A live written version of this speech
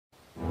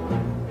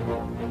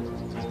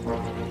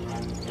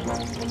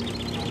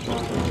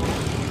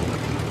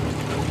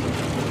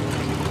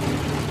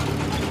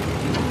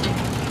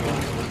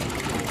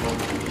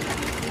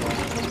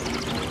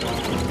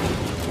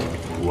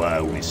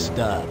Why we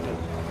stop?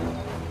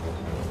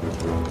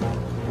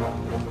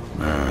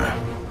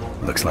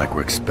 Looks like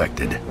we're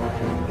expected.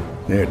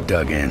 They're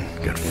dug in.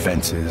 Got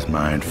fences,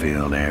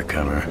 minefield, air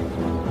cover.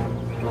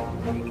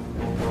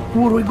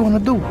 What are we gonna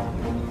do?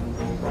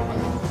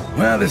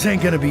 Well, this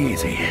ain't gonna be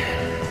easy.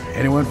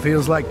 Anyone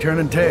feels like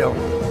turning tail,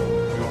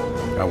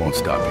 I won't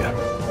stop you.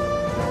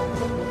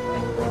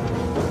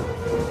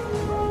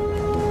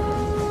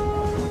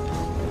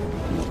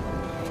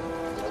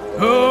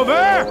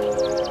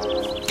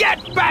 Hoover!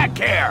 Get back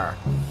here!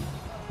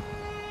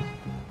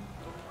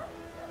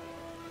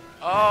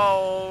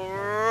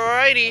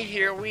 Alrighty,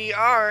 here we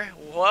are.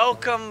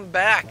 Welcome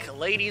back,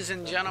 ladies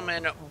and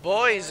gentlemen,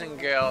 boys and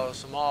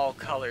girls from all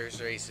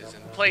colors, races,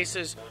 and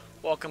places.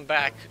 Welcome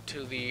back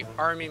to the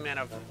Army Men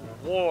of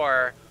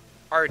War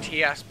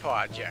RTS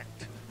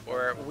project,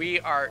 where we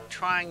are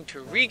trying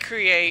to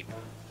recreate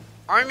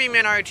Army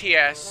Men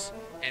RTS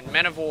and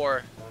Men of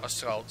War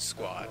Assault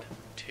Squad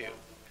 2.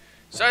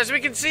 So as we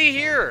can see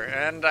here,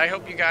 and I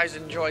hope you guys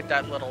enjoyed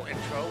that little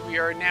intro, we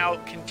are now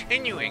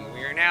continuing.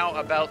 We are now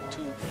about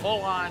to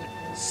full-on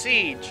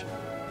siege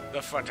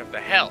the front of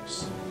the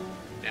house.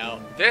 Now,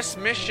 this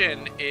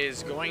mission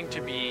is going to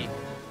be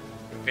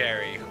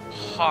very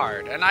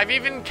hard, and I've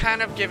even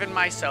kind of given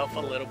myself a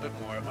little bit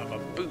more of a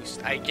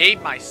boost. I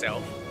gave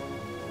myself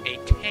a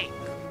tank.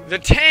 The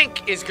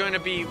tank is going to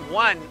be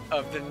one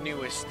of the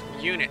newest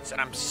units, and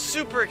I'm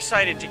super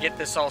excited to get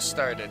this all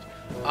started.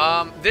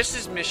 This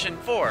is mission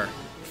 4,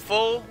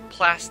 full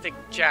plastic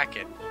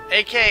jacket,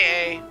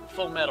 aka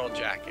full metal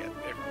jacket,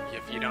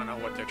 if you don't know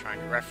what they're trying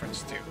to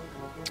reference to.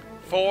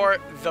 For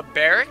the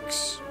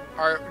barracks,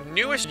 our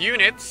newest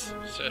units,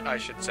 I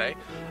should say,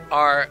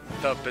 are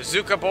the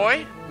Bazooka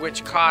Boy,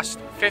 which cost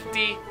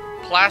 50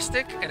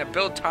 plastic and a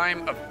build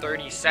time of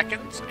 30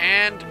 seconds,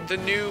 and the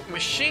new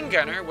Machine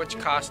Gunner, which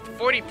cost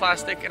 40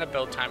 plastic and a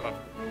build time of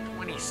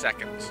 20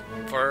 seconds.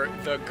 For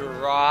the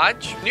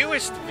garage,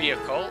 newest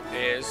vehicle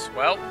is,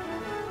 well,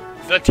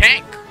 the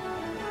tank.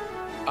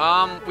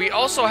 We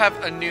also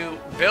have a new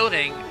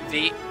building,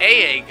 the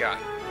AA gun,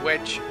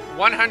 which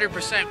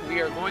 100%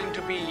 we are going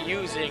to be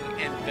using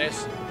in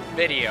this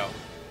video.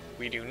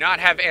 We do not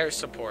have air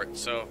support,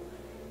 so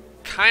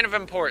kind of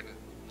important.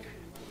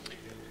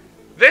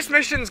 This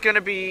mission's going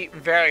to be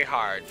very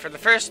hard. For the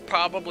first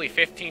probably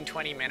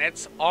 15-20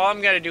 minutes, all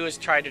I'm going to do is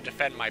try to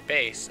defend my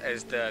base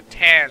as the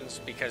Tans,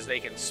 because they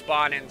can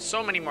spawn in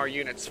so many more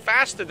units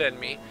faster than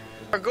me.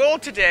 Our goal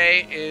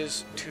today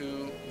is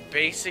to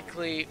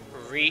basically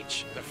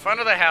reach the front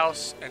of the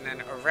house and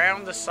then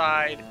around the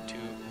side to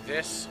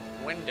this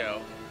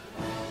window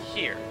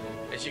here.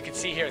 As you can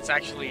see here, it's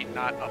actually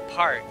not a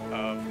part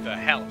of the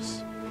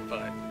house,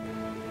 but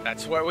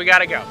that's where we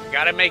gotta go. We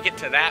gotta make it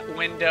to that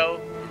window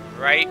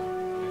right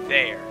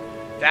there.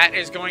 That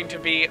is going to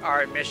be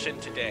our mission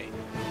today.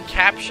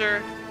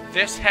 Capture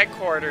this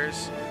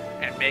headquarters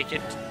and make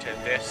it to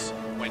this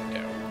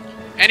window.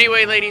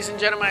 Anyway, ladies and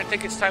gentlemen, I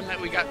think it's time that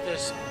we got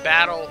this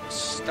battle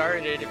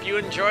started. If you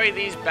enjoy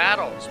these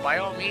battles, by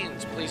all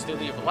means, please do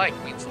leave a like.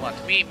 It means a lot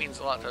to me, it means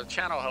a lot to the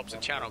channel, helps the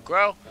channel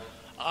grow.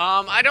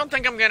 I don't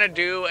think I'm going to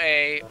do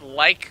a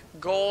like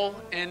goal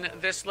in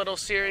this little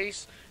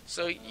series,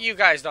 so you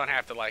guys don't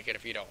have to like it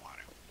if you don't want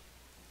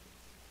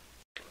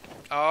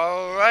to.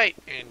 Alright,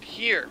 and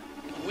here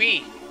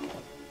we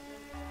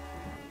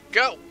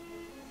go.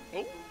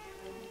 Oh.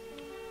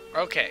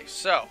 Okay,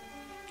 so,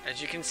 as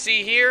you can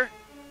see here,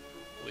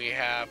 we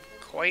have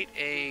quite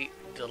a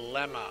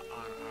dilemma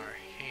on our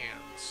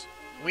hands.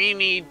 We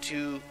need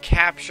to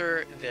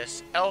capture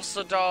this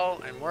Elsa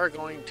doll, and we're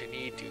going to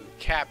need to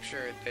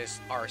capture this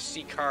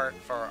RC car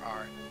for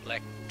our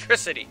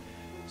electricity.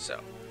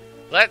 So,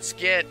 let's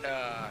get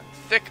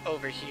Thick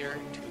over here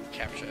to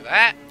capture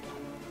that.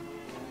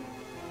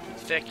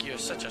 Thick, you're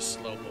such a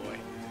slow boy.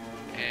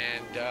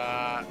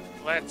 And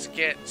let's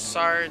get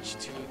Sarge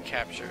to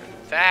capture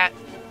that.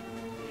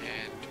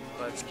 And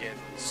let's get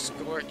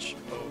Scorch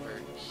over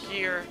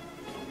here.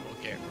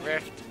 We'll get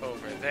Rift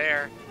over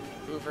there.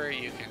 Hoover,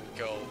 you can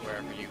go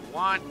wherever you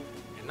want.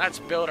 And let's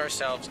build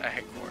ourselves a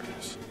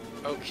headquarters.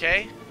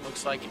 Okay,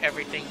 looks like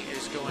everything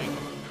is going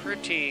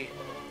pretty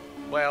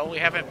well. We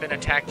haven't been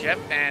attacked yet,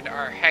 and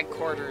our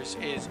headquarters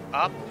is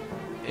up.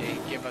 They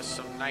give us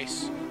some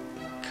nice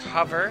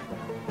cover,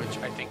 which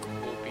I think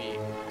will be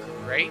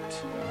great.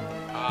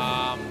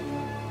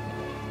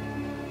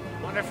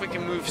 Wonder if we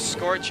can move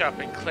Scorch up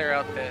and clear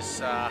out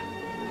this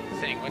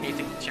thing. What do you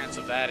think the chance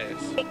of that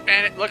is?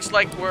 And it looks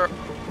like we're...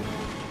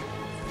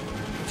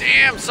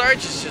 Damn,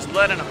 Sarge is just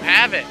letting them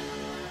have it.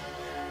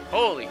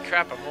 Holy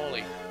crap, I'm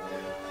holy.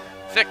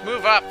 Thick,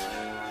 move up.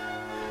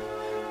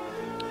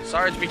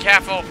 Sarge, be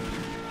careful.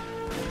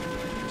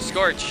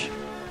 Scorch,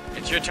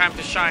 it's your time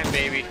to shine,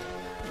 baby.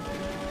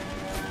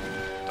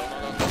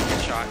 Don't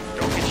get shot.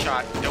 Don't get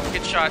shot. Don't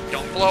get shot.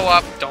 Don't blow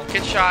up. Don't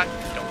get shot.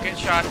 Don't get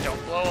shot.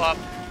 Don't blow up.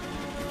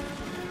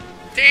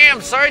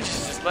 Damn, Sarge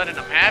is just letting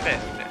them have it.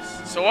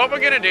 So what we're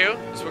gonna do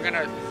is we're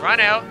gonna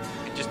run out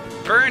and just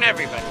burn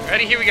everybody.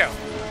 Ready? Here we go.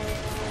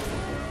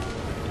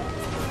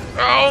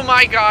 Oh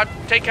my god.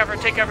 Take cover,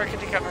 take cover,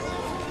 take cover.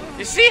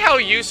 You see how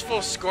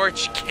useful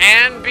Scorch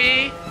can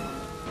be?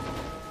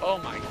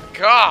 Oh my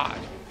god.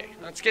 Okay,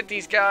 let's get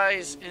these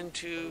guys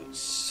into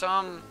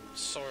some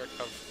sort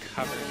of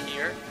cover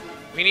here.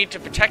 We need to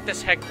protect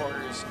this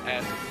headquarters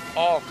at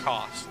all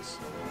costs.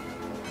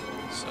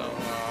 So,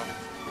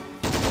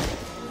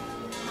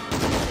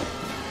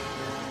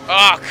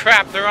 oh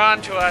crap, they're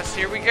on to us.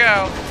 Here we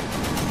go.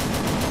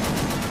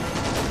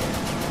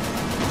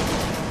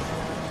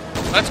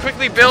 Let's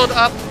quickly build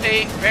up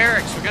a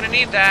barracks. We're gonna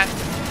need that.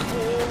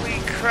 Holy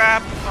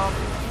crap,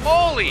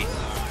 moly!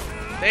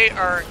 They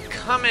are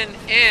coming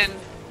in.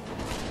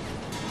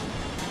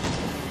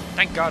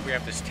 Thank God we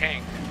have this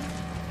tank.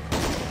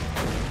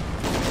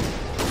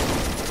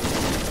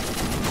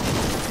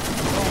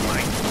 Oh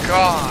my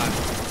god.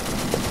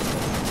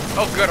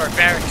 Oh good, our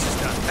barracks is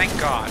done. Thank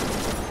God.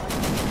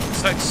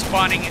 Start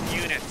spawning in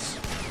units.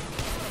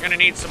 We're gonna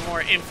need some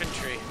more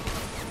infantry.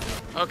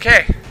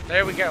 Okay,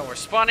 there we go. We're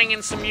spawning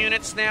in some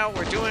units now.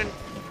 We're doing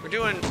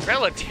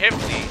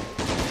relatively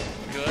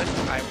good,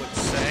 I would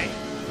say.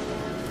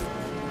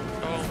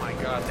 Oh my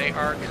god, they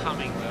are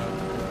coming though.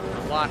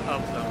 A lot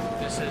of them.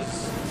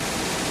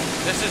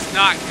 This is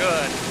not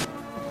good.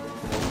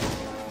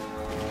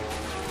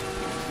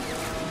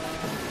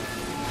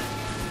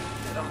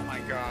 Oh my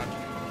god.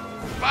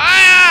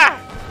 Fire!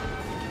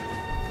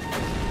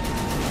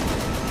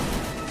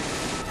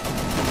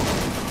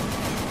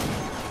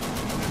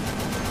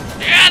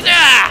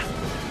 Yeah!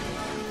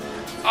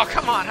 Oh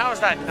come on, how is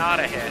that not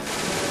a hit?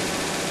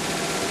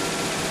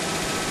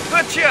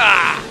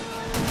 Butcha!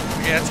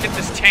 Okay, let's get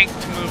this tank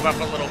to move up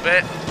a little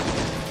bit.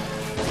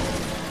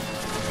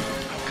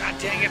 Oh god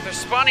dang it, they're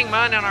spawning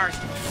mine on our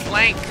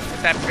flank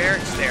with that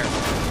barracks there.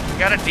 We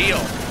got a deal.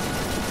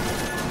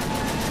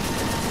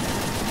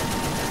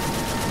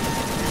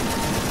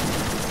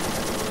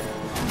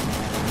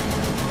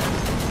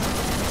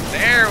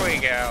 There we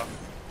go.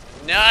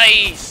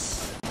 Nice!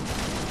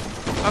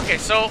 Okay,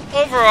 so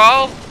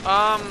overall,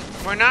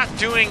 we're not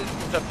doing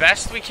the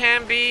best we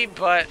can be,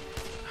 but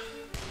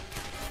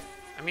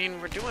I mean,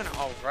 we're doing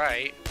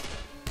alright.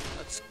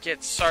 Let's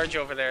get Sarge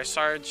over there.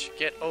 Sarge,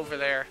 get over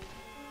there.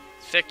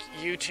 Thick,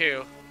 you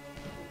two.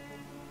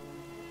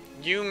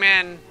 You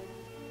men,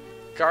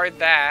 guard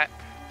that.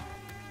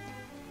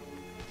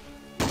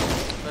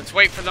 Let's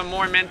wait for the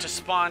more men to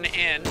spawn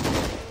in,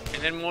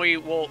 and then we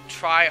will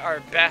try our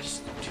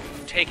best to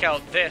take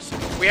out this.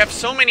 We have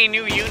so many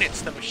new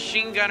units. The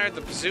machine gunner,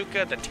 the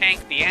bazooka, the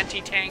tank, the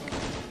anti-tank.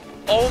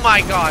 Oh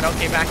my god.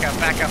 Okay, back up,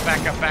 back up,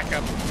 back up, back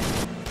up.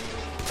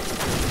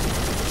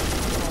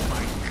 Oh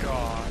my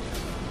god.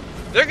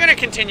 They're gonna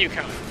continue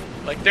coming.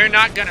 Like, they're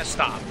not gonna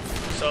stop.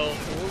 So,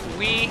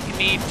 we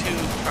need to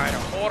try to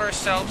hold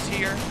ourselves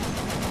here.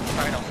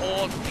 Try to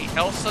hold the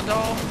Elsa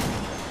doll.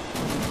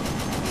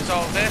 Use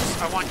all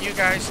this. I want you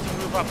guys to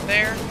move up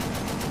there.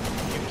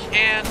 If you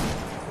can.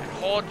 And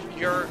hold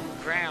your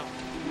ground.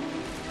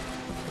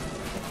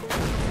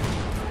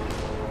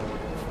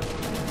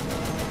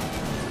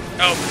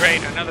 Oh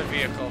great, another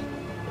vehicle.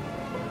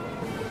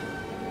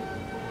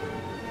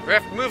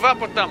 Rift, move up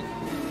with them.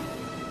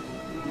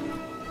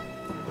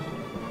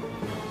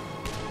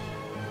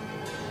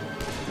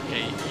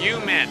 Okay,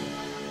 you men,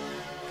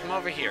 come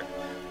over here.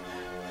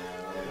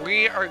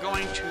 We are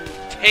going to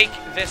take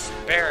this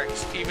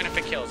barracks, even if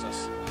it kills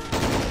us.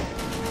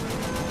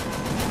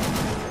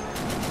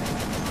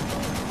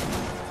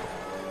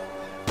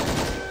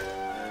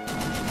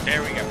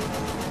 There we go.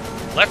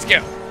 Let's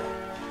go.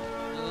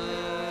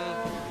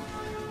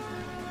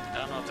 I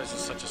don't know if this is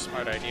such a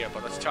smart idea,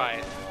 but let's try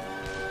it.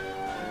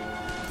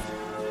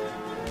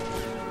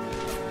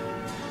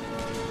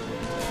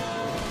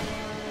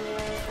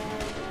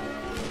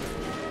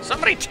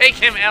 Somebody take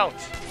him out.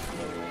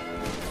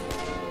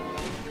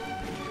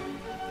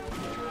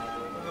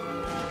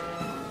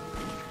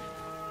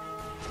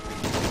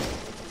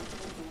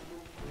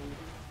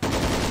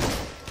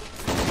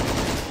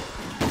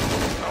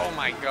 Oh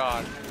my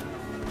god.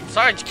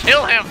 Sarge,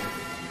 kill him!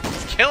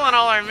 He's killing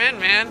all our men,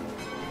 man.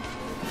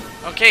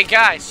 Okay,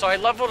 guys, so I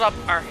leveled up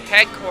our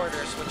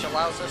headquarters, which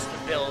allows us to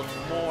build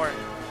more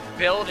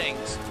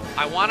buildings.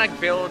 I want to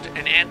build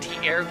an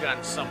anti-air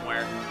gun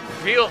somewhere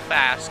real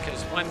fast,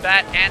 because when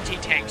that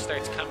anti-tank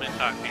starts coming,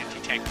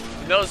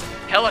 when those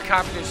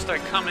helicopters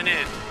start coming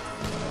in,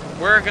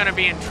 we're going to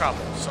be in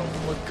trouble. So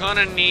we're going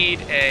to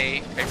need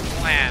a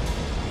plan.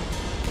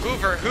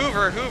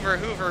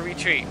 Hoover,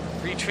 retreat.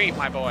 Retreat,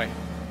 my boy.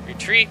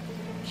 Retreat,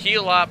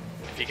 heal up,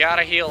 if you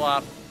gotta heal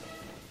up.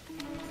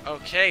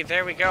 Okay,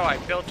 there we go. I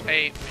built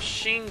a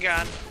machine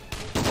gun.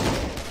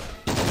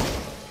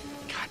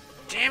 God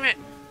damn it.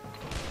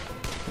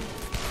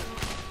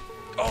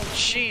 Oh,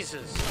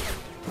 Jesus.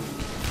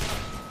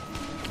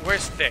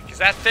 Where's Thick? Is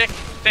that Thick?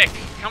 Thick,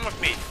 come with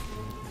me.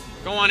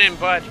 Go on in,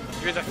 bud.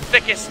 You're the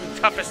thickest and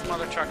toughest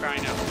mother trucker I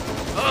know.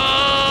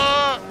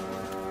 Oh!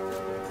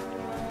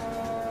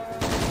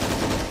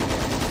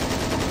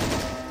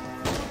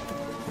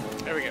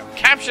 There we go.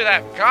 Capture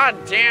that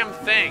goddamn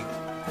thing.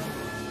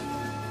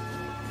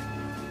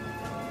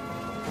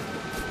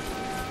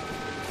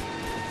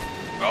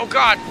 Oh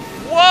god.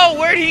 Whoa,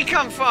 where'd he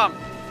come from?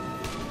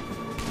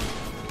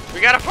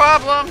 We got a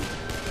problem.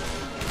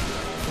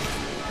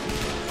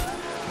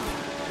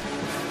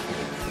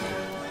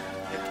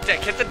 Hit the deck,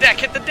 hit the deck,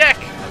 hit the deck.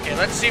 Okay,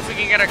 let's see if we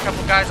can get a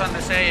couple guys on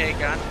this AA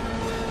gun.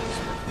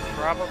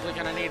 Probably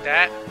gonna need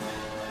that.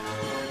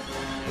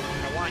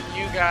 I want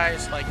you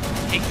guys, like,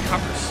 take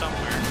cover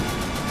somewhere.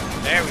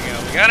 There we go.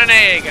 We got an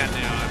AA gun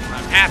now.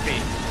 I'm happy.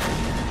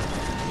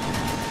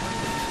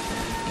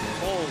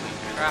 Holy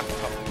crap.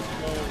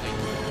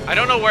 Holy. I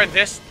don't know where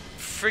this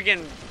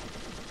friggin'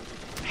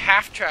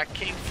 half-track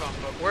came from,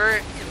 but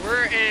we're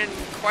in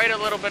quite a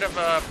little bit of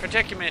a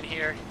predicament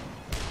here.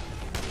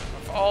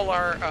 With all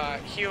our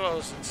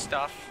heroes and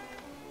stuff.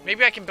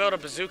 Maybe I can build a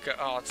bazooka.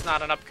 Oh, it's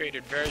not an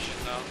upgraded version,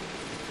 though.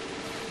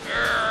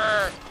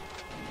 Urgh.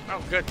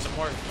 Oh, good. Some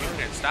more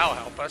units. That'll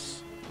help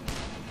us.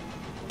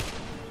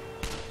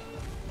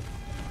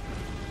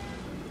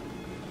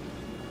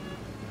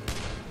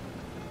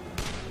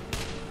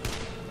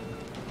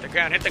 Hit the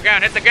ground. Hit the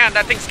ground. Hit the ground.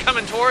 That thing's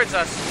coming towards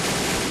us.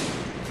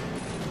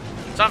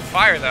 It's on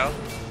fire, though.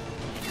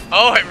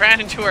 Oh, it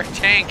ran into our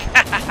tank.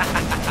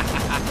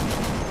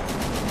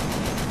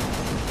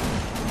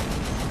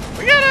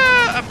 We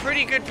got a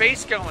pretty good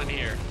base going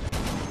here.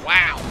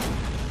 Wow.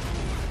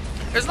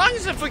 As long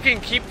as if we can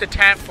keep the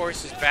TAT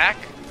forces back,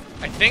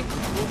 I think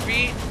we'll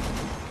be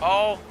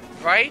all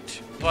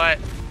right. But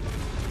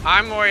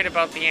I'm worried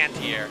about the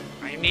anti-air.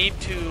 I need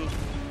to...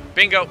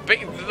 Bingo.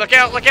 Look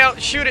out, look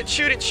out. Shoot it,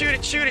 shoot it, shoot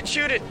it, shoot it,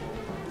 shoot it.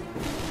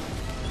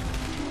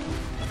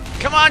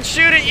 Come on,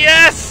 shoot it.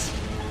 Yes!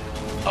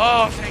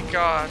 Oh, thank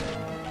God.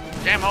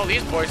 Damn, all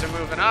these boys are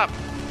moving up.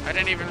 I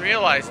didn't even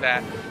realize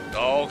that.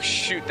 Oh,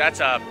 shoot. That's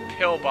a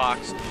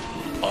pillbox.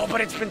 Oh,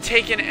 but it's been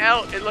taken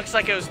out. It looks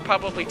like it was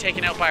probably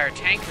taken out by our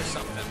tank or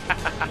something.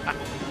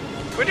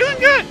 We're doing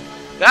good.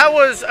 That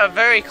was a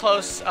very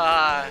close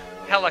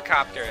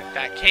helicopter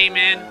that came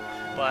in,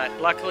 but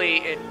luckily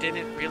it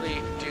didn't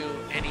really do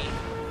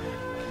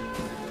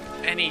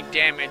any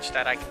damage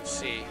that I can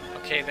see.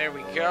 Okay, there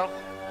we go.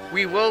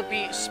 We will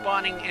be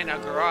spawning in a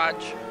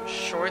garage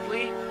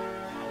shortly.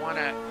 I want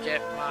to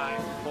get my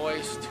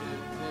boys to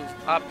move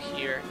up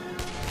here.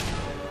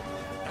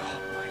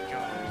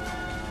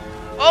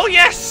 Oh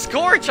yes,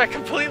 Scorch! I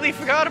completely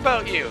forgot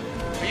about you.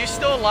 Are you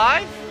still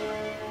alive?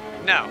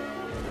 No.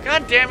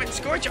 God damn it,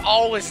 Scorch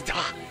always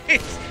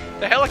dies.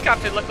 The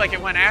helicopter looked like it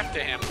went after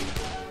him.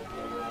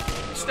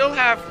 We still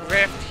have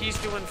Rift, he's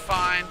doing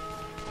fine.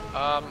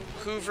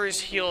 Hoover's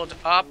healed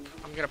up.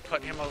 I'm gonna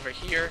put him over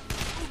here.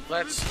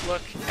 Let's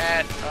look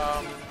at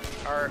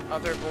our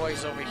other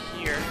boys over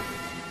here.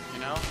 You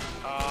know?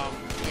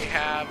 We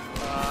have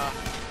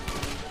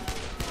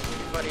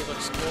everybody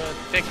looks good.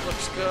 Thick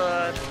looks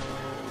good.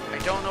 I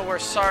don't know where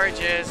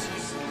Sarge is.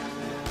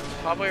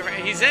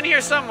 He's in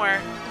here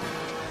somewhere.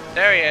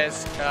 There he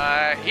is.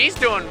 He's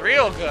doing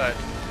real good.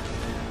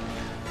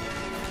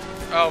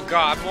 Oh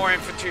God, more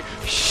infantry.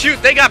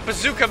 Shoot, they got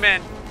bazooka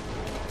men.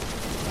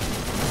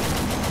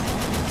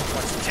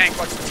 What's the tank?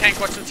 What's the tank?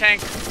 What's the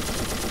tank?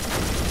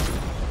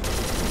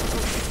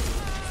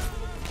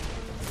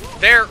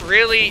 They're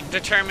really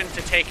determined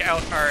to take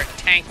out our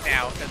tank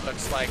now, it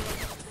looks like.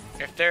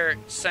 If they're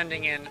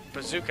sending in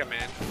bazooka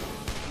men.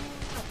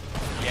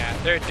 Yeah,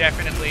 they're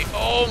definitely...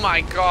 Oh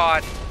my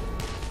God!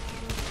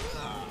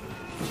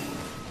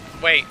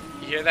 Wait,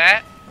 you hear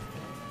that?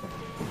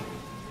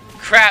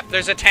 Crap,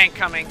 there's a tank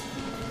coming.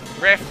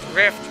 Rift,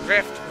 Rift,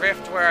 Rift,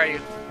 Rift, where are you?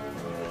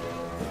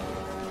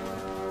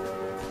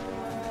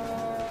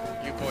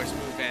 You boys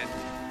move in.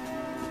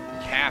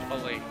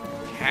 Carefully,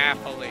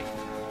 carefully.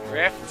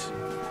 Rift,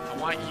 I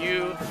want you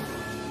to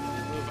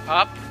move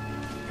up.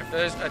 If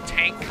there's a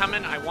tank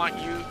coming, I want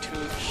you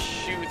to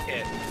shoot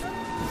it.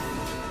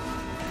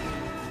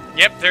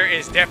 Yep, there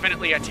is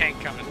definitely a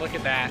tank coming. Look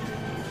at that.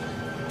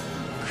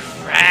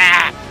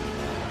 Crap!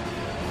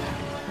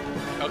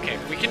 Okay,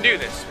 we can do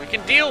this. We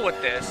can deal with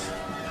this.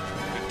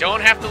 We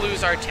don't have to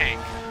lose our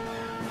tank.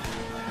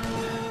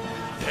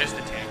 There's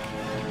the tank.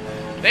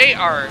 They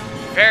are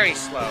very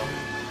slow.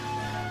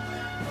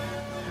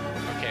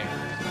 Okay.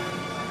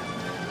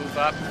 Move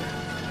up.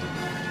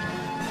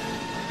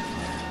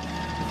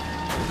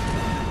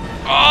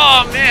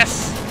 Oh,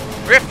 miss!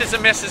 Rift is a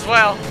miss as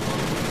well.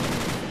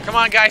 Come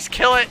on, guys,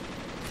 kill it!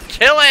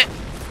 Kill it!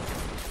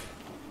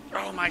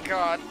 Oh my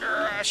God.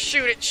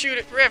 Shoot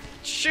it, Rift,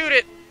 shoot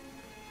it!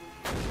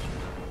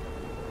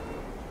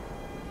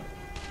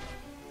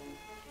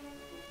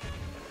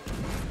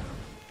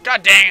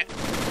 God dang it!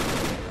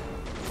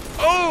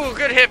 Oh,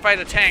 good hit by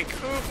the tank.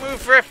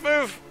 Move, Rift,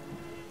 move!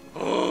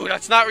 Oh,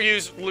 let's not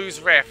lose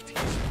Rift.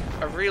 He's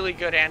a really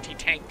good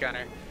anti-tank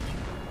gunner.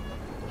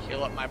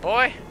 Heal up my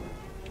boy.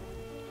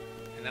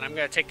 And then I'm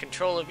going to take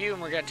control of you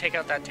and we're going to take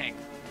out that tank.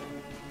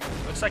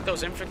 Looks like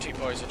those infantry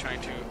boys are trying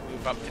to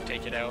move up to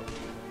take it out.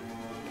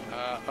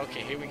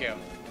 Okay, here we go.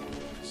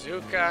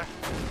 Bazooka.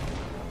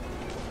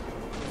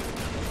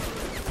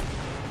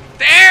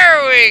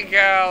 There we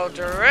go.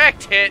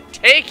 Direct hit.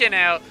 Taken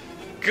out.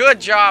 Good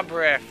job,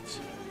 Rift.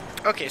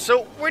 Okay,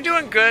 so we're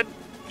doing good.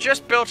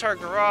 Just built our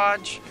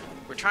garage.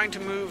 We're trying to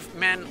move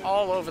men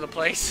all over the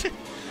place.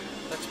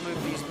 Let's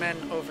move these men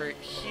over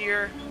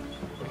here.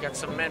 We got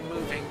some men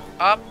moving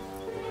up.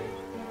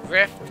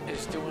 Rift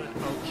is doing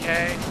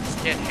okay.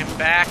 Let's get him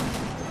back.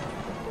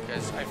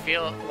 Because I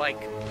feel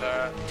like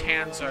the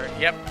tans are,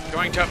 yep,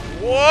 going to,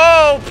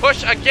 whoa,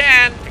 push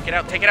again. Take it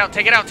out, take it out,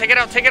 take it out, take it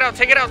out, take it out,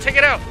 take it out, take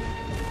it out.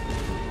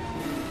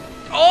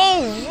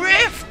 Oh,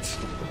 Rift!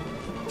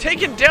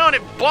 Taken down,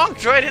 it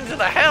bonked right into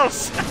the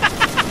house.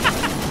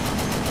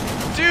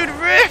 Dude,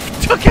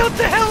 Rift took out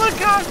the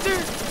helicopter.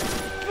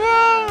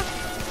 Whoa.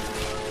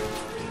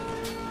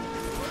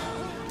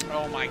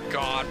 Oh my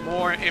god,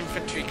 more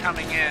infantry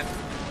coming in.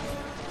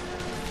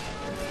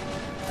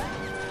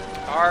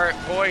 Our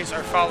boys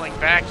are falling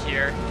back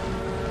here.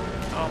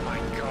 Oh my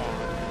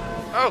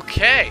god.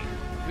 Okay,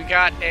 we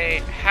got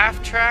a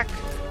half track.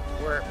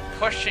 We're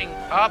pushing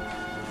up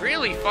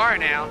really far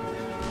now.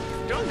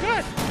 Doing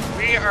good.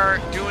 We are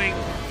doing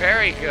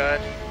very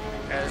good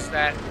as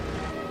that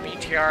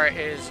BTR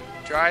is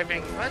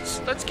driving.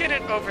 Let's get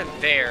it over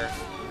there.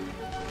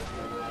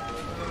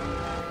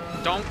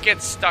 Don't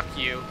get stuck,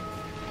 you.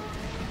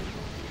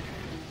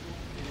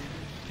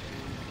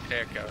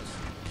 There it goes.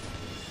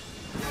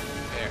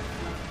 There.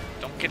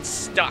 Don't get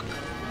stuck.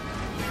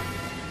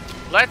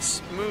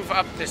 Let's move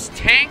up this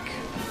tank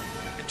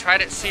and try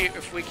to see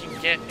if we can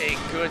get a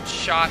good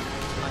shot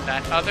on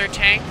that other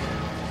tank.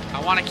 I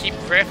want to keep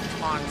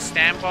Rift on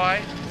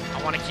standby.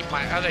 I want to keep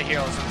my other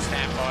heroes on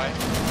standby.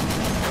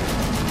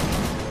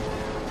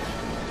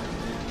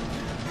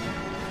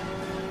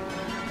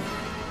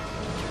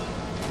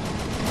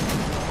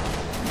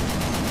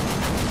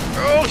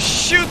 Oh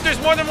shoot, there's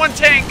more than one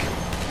tank!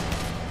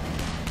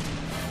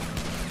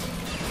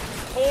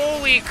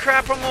 Holy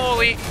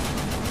crap-a-moly.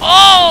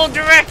 Oh,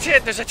 direct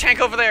hit! There's a tank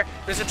over there.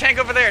 There's a tank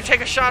over there.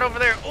 Take a shot over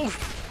there.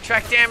 Oof.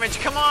 Track damage.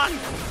 Come on.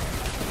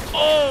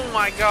 Oh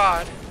my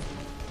god.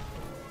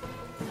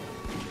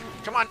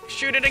 Come on.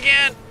 Shoot it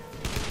again.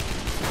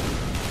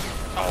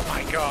 Oh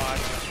my god.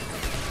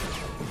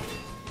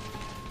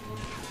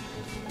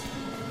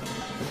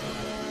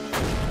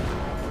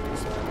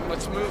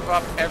 Let's move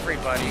up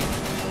everybody.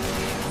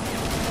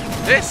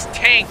 This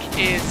tank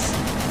is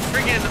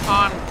friggin'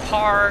 on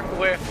par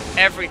with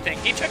everything.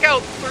 He took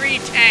out 3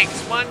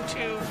 tanks, 1,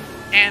 2,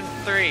 and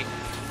 3,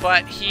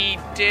 but he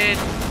did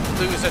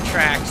lose a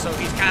track, so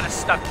he's kind of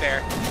stuck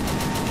there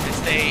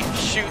as they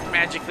shoot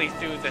magically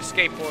through the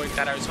skateboard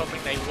that I was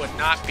hoping they would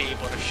not be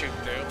able to shoot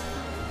through.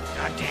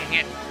 God dang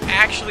it.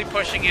 Actually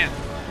pushing in.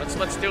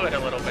 Let's do it a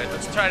little bit.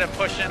 Let's try to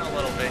push in a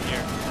little bit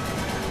here.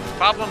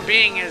 Problem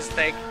being is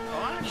they...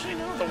 Oh, actually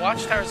no, the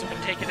watchtowers have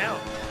been taken out.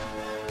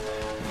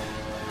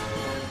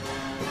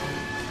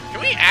 Can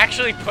we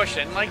actually push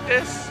in like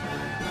this?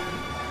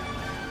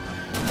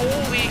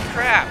 Holy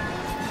crap.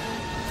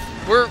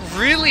 We're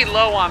really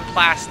low on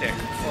plastic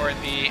for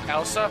the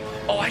Elsa.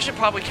 Oh, I should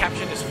probably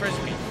capture this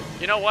Frisbee.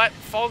 You know what?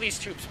 Follow these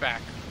troops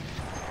back.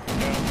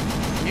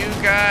 You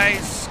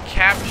guys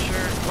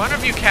capture... One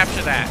of you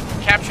capture that.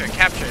 Capture it,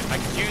 capture it. I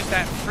can use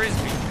that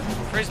Frisbee.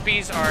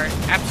 Frisbees are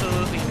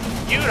absolutely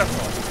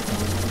beautiful.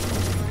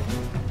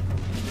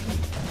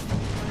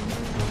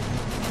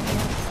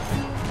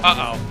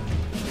 Uh-oh.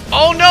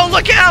 Oh no,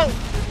 look out!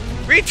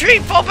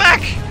 Retreat, fall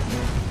back!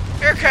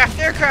 Aircraft,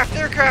 aircraft,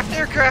 aircraft,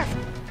 aircraft!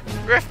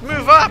 Rift,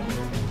 move up!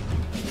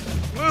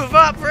 Move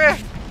up,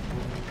 Rift!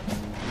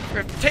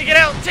 Rift, take it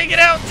out, take it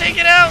out, take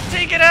it out,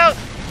 take it out!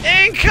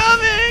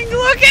 Incoming!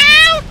 Look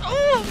out!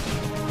 Oh,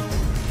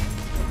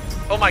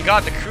 oh my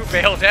god, the crew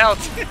bailed out!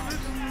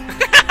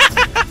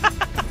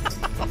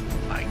 Oh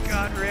my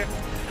god, Rift.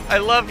 I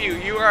love you.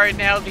 You are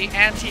now the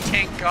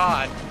anti-tank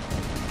god.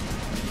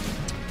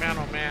 Man,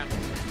 oh man.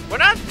 We're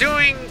not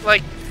doing,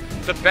 like,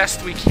 the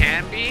best we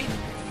can be,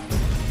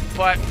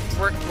 but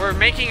we're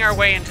making our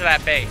way into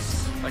that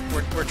base. Like,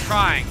 we're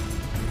trying.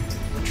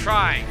 We're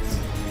trying.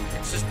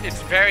 It's just, it's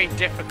very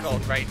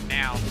difficult right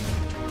now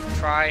to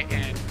try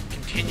and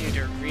continue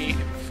to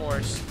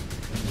reinforce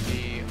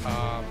the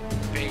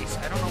base.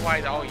 I don't know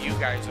why all you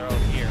guys are out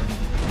here.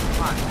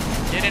 Come on,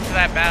 get into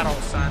that battle,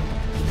 son.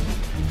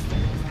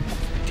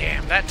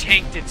 Damn, that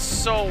tank did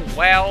so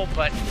well,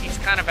 but he's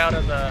kind of out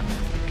of the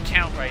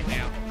account right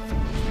now.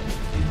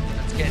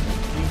 Get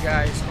you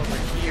guys over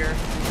here.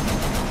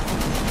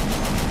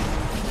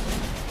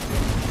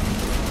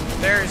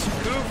 There's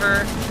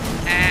Hoover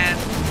and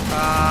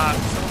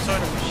some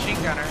sort of machine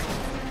gunner.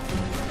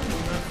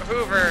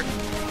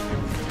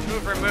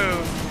 Hoover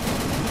move.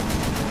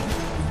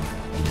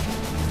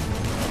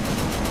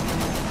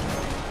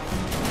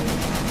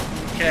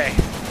 Okay.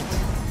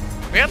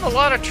 We have a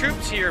lot of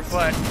troops here,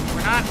 but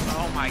we're not...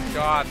 Oh my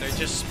god, they're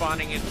just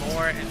spawning in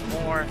more and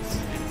more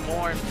and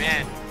more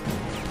men.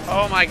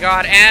 Oh my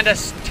god, and a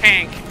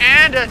tank,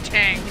 and a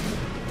tank.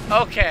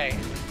 Okay.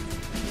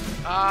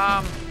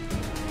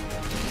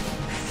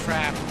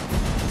 Crap.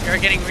 We are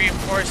getting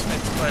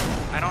reinforcements, but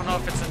I don't know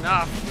if it's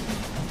enough.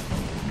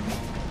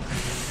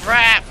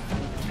 Crap.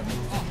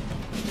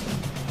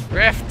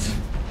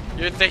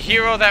 You're the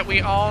hero that we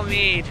all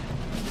need.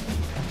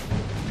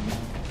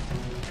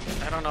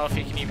 I don't know if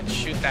he can even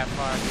shoot that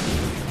far.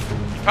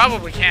 He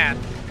probably can.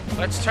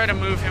 Let's try to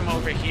move him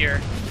over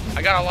here.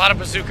 I got a lot of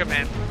bazooka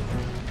men.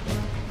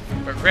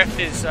 But Rift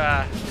is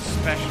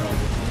special.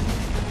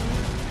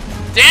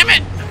 Damn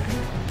it!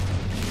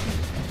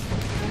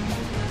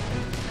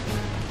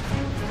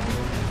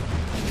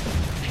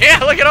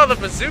 Yeah, look at all the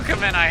bazooka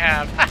men I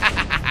have.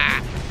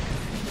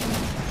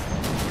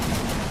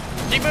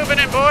 Keep moving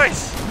in,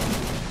 boys.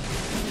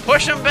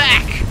 Push them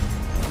back.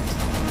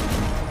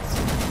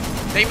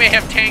 They may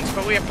have tanks,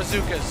 but we have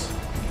bazookas.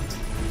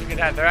 Look at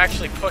that, they're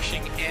actually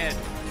pushing in.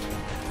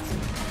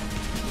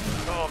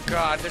 Oh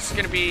god, this is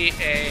gonna be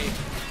a...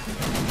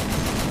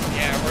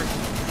 Yeah, we're...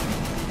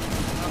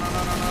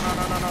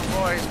 No,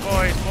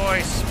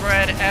 boys,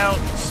 spread out,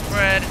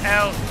 spread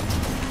out.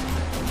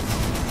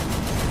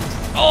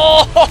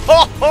 Oh, ho,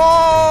 ho,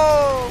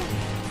 ho!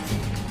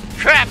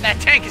 Crap, that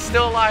tank is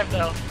still alive,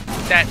 though.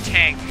 That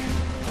tank.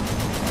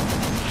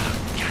 Oh,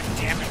 god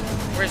damn it.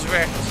 Where's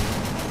Rift?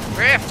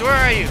 Rift, where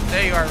are you?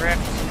 There you are,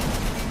 Rift.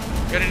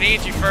 Gonna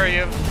need you for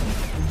you.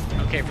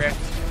 Okay, Rift.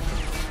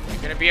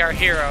 You're gonna be our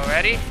hero.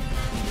 Ready?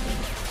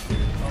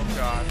 Oh,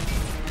 god.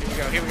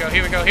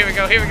 Here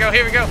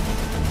we go.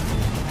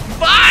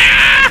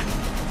 Fire!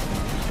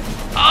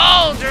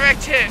 Oh,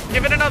 direct hit.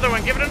 Give it another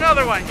one.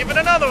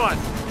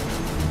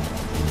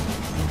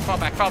 Fall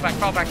back.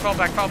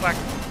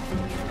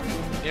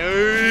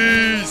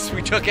 Yes,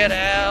 we took it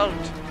out.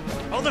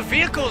 Oh, the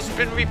vehicle's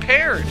been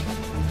repaired.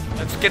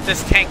 Let's get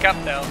this tank up,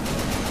 though.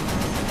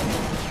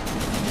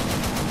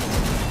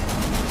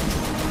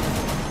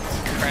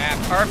 Crap,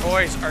 our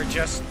boys are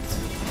just...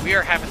 We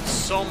are having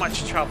so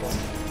much trouble.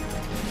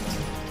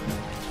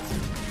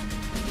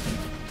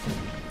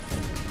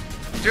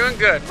 We're doing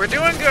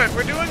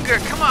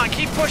good. Come on,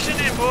 keep pushing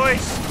in,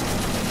 boys.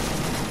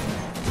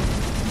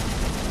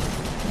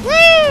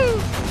 Woo!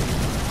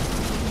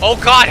 Oh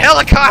god,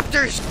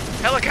 helicopters!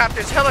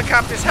 Helicopters!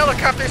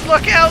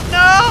 Look out!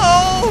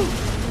 No!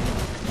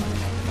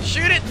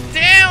 Shoot it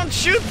down!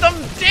 Shoot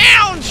them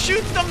down!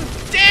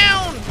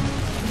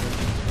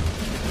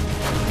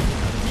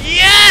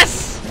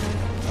 Yes!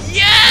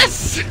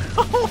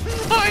 Oh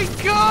my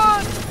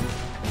god!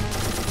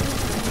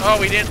 Oh,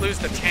 we didn't lose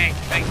the tank.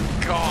 Thank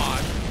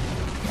god.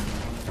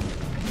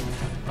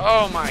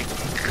 Oh my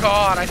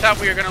god. I thought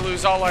we were gonna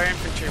lose all our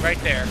infantry right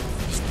there.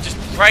 Just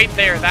right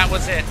there. That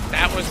was it.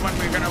 That was when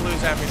we were gonna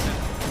lose everything.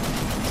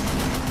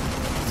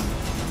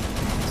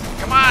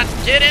 Come on,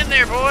 get in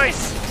there,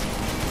 boys.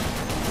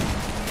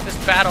 This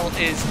battle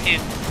is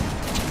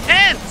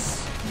intense.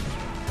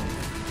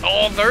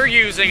 Oh, they're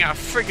using a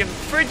friggin'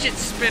 fidget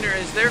spinner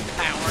as their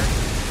power.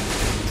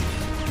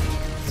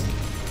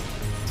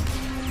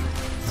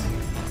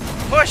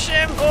 Push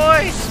him,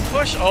 boys.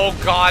 Push. Oh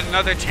god,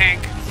 another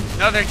tank.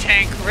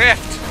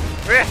 Rift,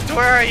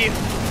 where are you?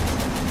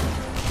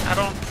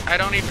 I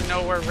don't even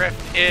know where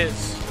Rift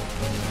is.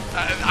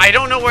 I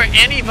don't know where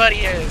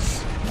anybody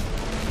is.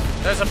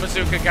 There's a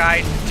bazooka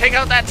guy. Take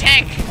out that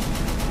tank.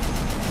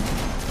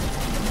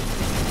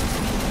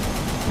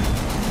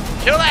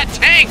 Kill that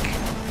tank.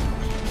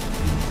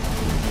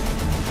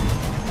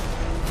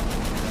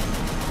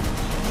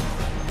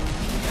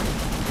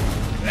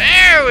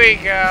 There we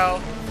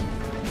go.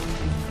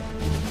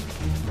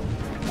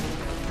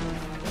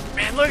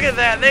 Man, look at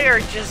that. They are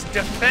just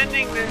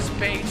defending this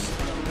base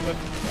with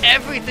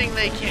everything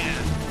they can.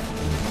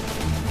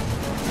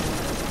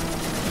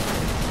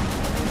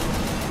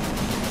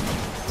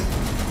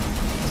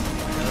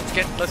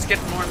 Let's get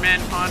more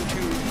men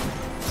onto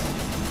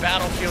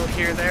battlefield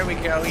here. There we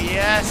go.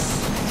 Yes.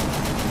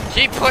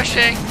 Keep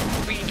pushing.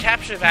 If we can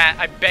capture that,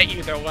 I bet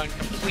you they'll run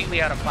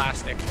completely out of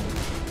plastic.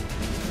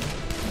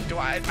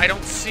 I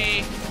don't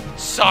see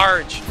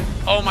Sarge.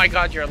 Oh my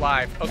god, you're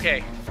alive.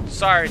 Okay,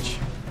 Sarge,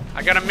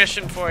 I got a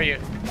mission for you.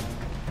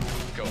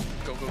 Go.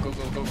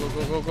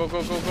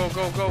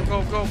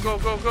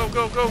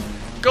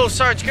 Go,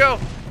 Sarge, go.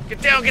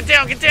 Get down.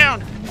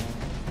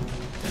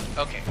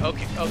 Okay.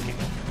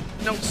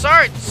 No,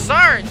 Sarge.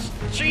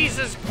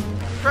 Jesus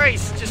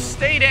Christ, just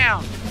stay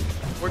down.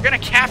 We're gonna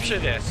capture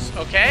this,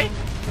 okay?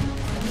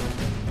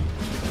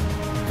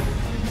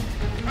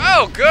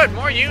 Oh, good,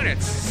 more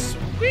units.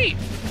 Sweet.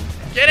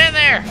 Get in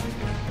there.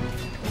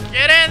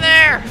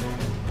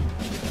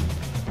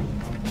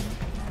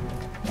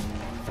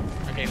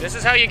 Okay, this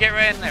is how you get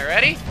right in there.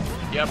 Ready?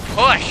 You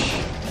push.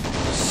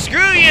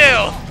 Screw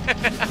you.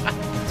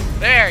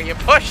 There, you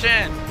push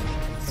in.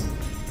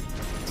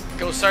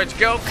 Go, Sarge,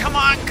 go. Come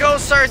on, go,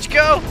 Sarge,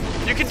 go.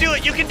 You can do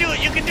it.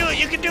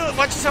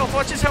 Watch his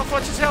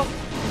health.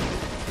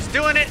 He's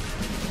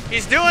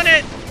doing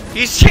it.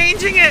 He's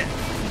changing it.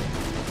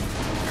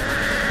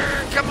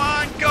 Come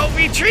on, go.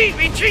 Retreat.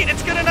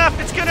 It's good enough.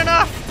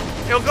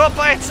 It'll go up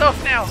by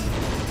itself now.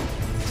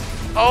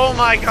 Oh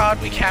my god,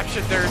 we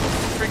captured their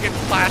friggin'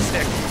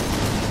 plastic.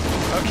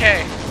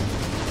 Okay.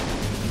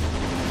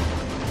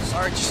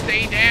 Sarge,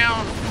 stay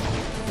down.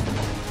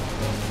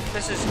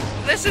 This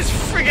is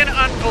friggin'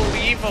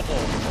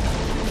 unbelievable.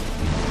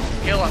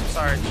 Heal up,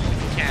 Sarge, if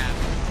you can.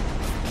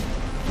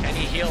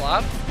 he heal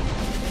up?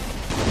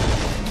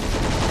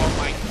 Oh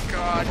my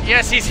god.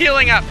 Yes, he's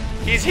healing up.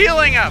 He's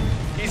healing up.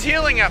 He's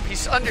healing up.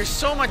 He's under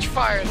so much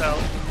fire, though.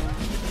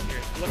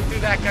 Here, look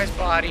through that guy's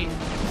body.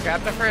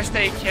 Grab the first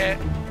aid kit.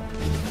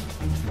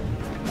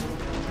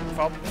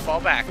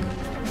 Fall back.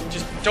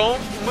 Just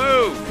don't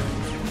move.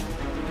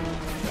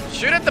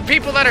 Shoot at the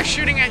people that are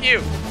shooting at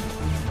you.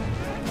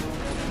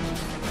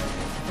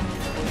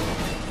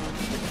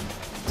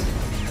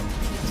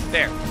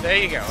 There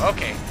you go.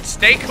 Okay,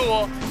 stay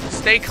cool,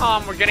 stay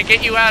calm. We're gonna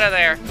get you out of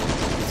there.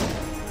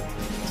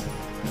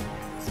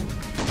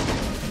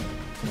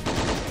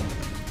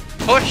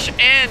 Push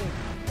in,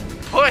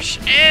 push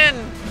in,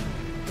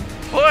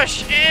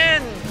 push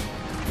in.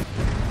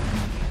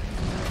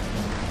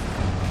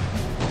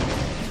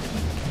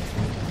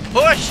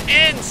 Push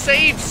in,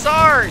 save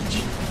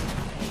Sarge.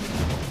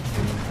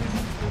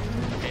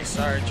 Okay,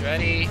 Sarge,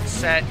 ready,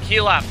 set,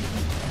 heal up.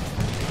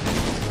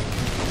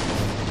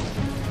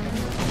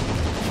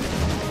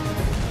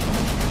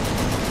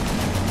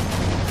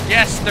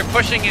 Yes, they're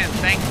pushing in,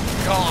 thank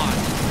God.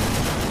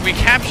 We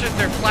captured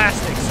their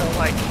plastic, so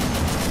like,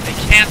 they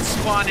can't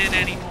spawn in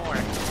anymore.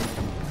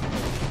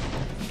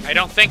 I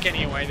don't think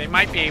anyway, they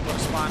might be able to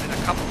spawn in a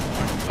couple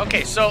more.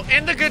 Okay, so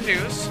in the good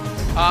news,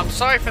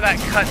 sorry for that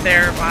cut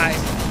there, my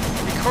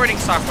recording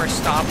software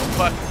stopped,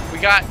 but we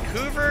got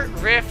Hoover,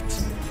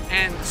 Rift,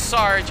 and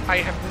Sarge. I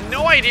have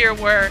no idea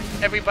where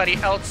everybody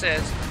else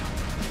is,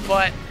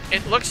 but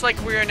it looks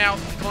like we are now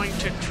going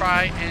to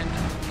try and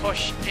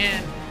push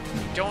in.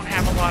 We don't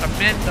have a lot of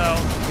men though.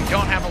 We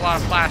don't have a lot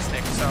of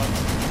plastic, so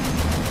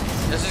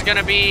this is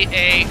gonna be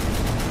a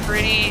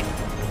pretty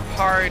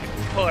hard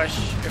push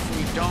if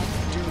we don't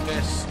do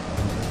this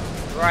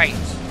right.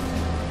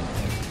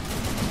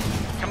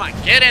 Come on,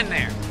 get in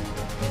there.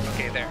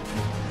 Okay, there.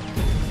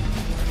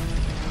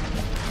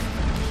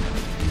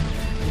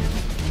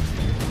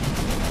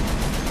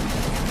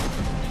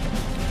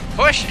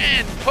 Push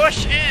in,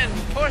 push in,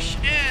 push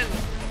in.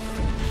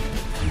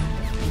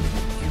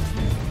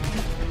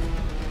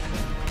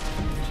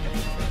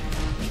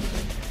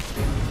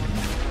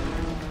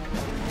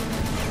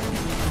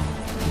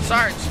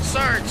 Sarge,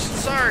 Sarge,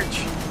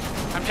 Sarge.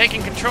 I'm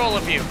taking control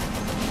of you.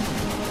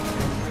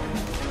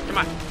 Come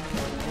on.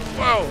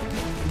 Whoa.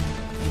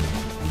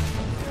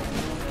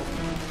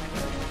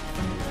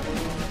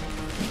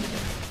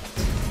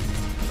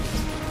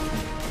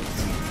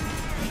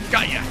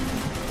 Got ya.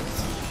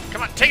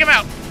 Come on, take him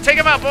out. Take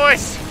him out,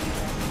 boys.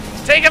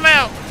 Take him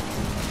out.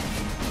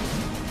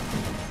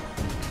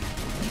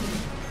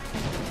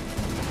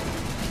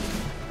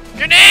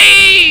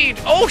 Grenade!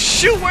 Oh,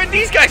 shoot, where'd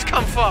these guys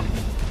come from?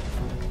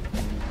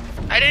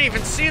 I didn't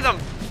even see them.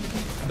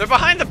 They're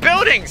behind the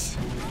buildings.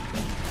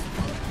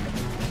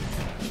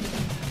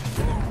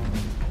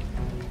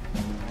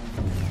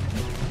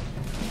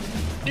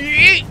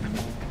 Yeet!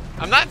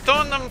 I'm not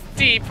throwing them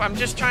deep. I'm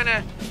just trying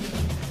to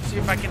see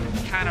if I can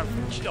kind of...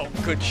 Oh,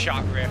 good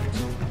shot, Rift.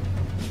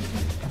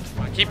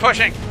 Come on, keep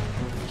pushing.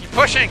 Keep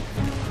pushing.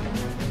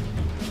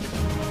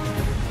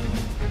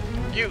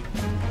 You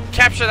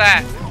capture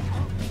that.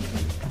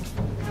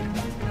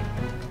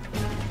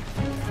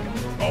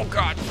 Oh,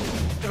 God.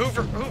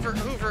 Hoover, Hoover,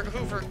 Hoover,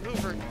 Hoover,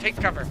 Hoover. Take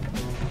cover.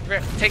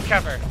 Rift, take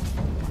cover.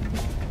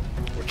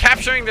 We're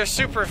capturing their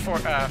super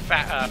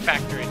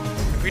factory.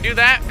 If we do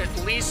that,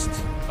 at least...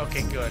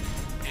 Okay, good.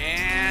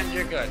 And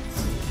you're good.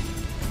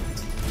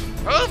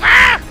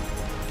 Hoover!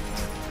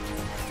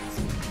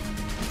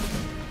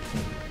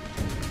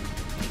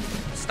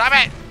 Stop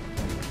it!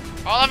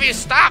 All of you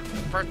stop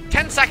for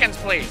 10 seconds,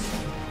 please.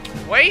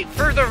 Wait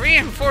for the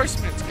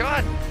reinforcements.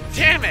 God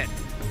damn it.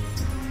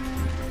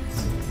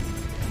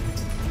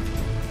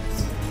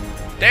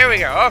 There we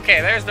go.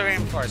 Okay, there's the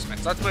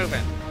reinforcements. Let's move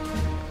in.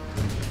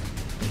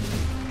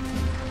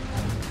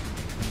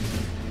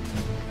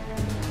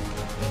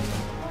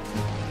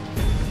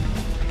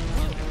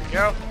 There we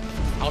go.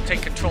 I'll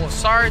take control of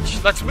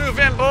Sarge. Let's move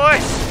in,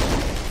 boys.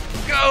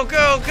 Go,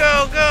 go,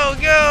 go, go,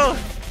 go.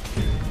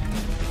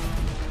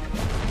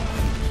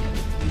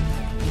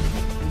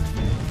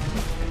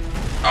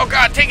 Oh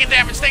God, taking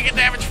damage,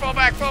 fall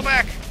back, fall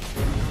back.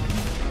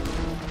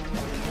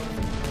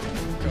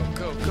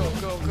 Go, go, go,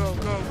 go,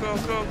 go, go,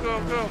 go, go,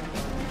 go.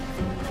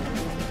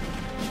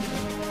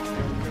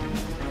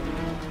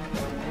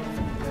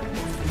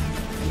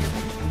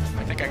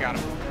 I think I got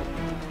him.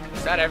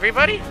 Is that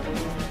everybody?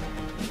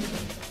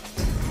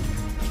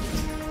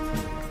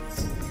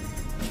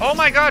 Oh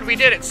my God, we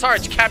did it.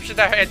 Sarge captured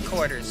their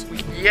headquarters.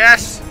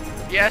 Yes,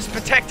 yes,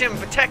 protect him,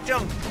 protect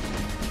him.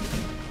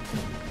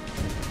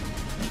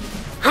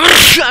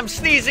 I'm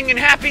sneezing in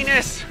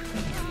happiness.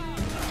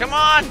 Come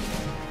on.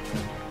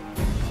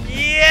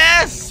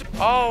 Yes.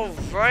 All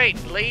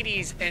right,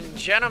 ladies and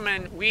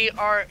gentlemen, we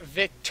are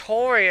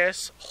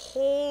victorious.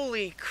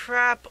 Holy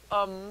crap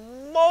a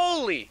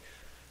moly.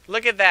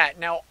 Look at that.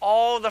 Now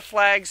all the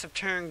flags have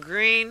turned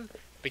green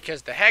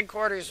because the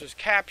headquarters was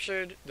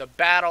captured. The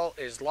battle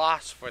is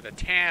lost for the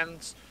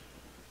Tans.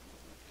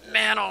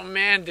 Man, oh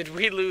man, did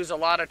we lose a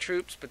lot of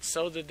troops, but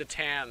so did the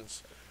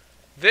Tans.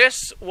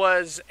 This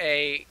was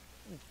a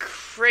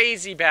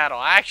crazy battle.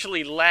 I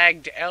actually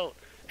lagged out.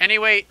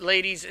 Anyway,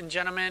 ladies and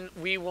gentlemen,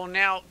 we will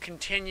now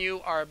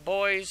continue. Our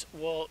boys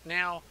will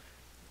now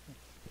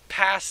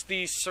pass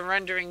these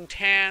surrendering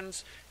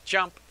tans,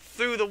 jump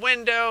through the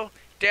window,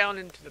 down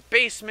into the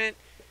basement,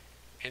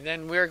 and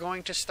then we're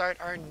going to start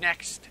our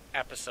next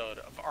episode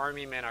of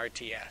Army Men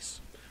RTS.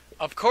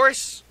 Of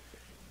course,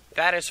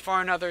 that is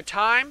for another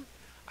time.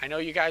 I know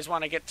you guys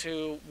want to get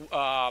to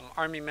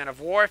Army Men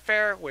of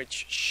Warfare,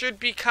 which should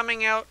be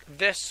coming out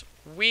this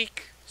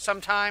week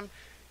sometime.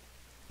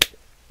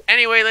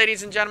 Anyway,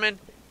 ladies and gentlemen,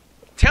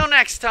 till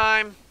next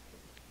time,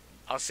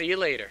 I'll see you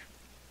later.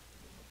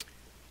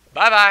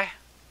 Bye-bye.